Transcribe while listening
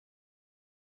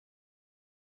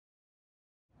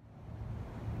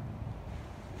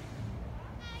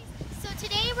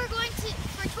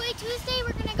Anyway, Tuesday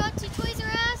we're gonna go to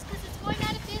Toysrus because it's going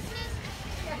out of business.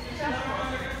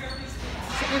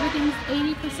 So everything's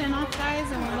 80% off,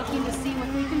 guys, and we're looking to see what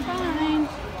we can find.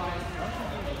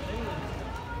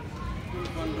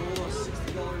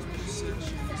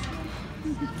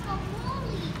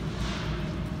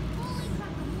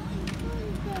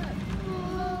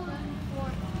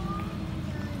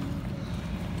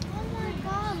 Oh my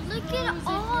God! Look at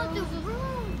all the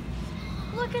rooms.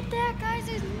 Look at that, guys.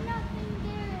 There's nothing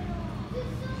there at all.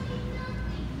 There's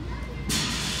nothing.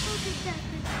 Look at that.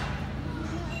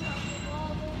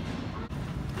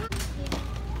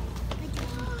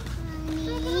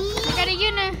 I got a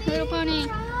unit, little pony.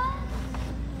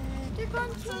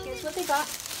 So here's what they got.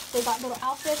 They got little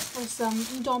outfits for some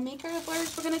doll maker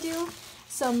blurs we're going to do.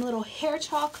 Some little hair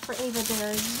chalk for Ava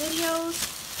Bear's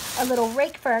videos. A little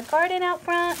rake for our garden out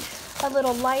front. A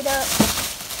little light up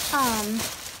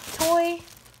toy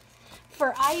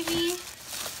for Ivy.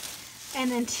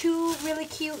 And then 2 really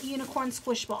cute unicorn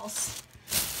squish balls.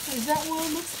 There's that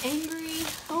one, looks angry.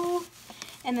 Oh,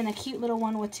 and then a cute little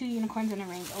one with 2 unicorns and a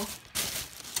rainbow.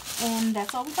 And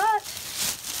that's all we got.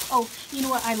 Oh, you know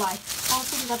what? I lied.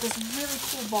 Also, we got this really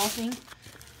cool ball thing.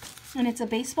 And it's a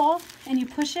baseball. And you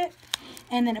push it.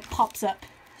 And then it pops up.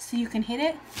 So you can hit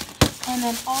it. And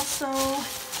then also,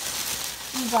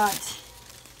 we got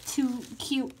 2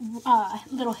 cute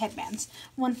little headbands.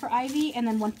 One for Ivy and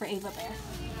then one for Ava Bear.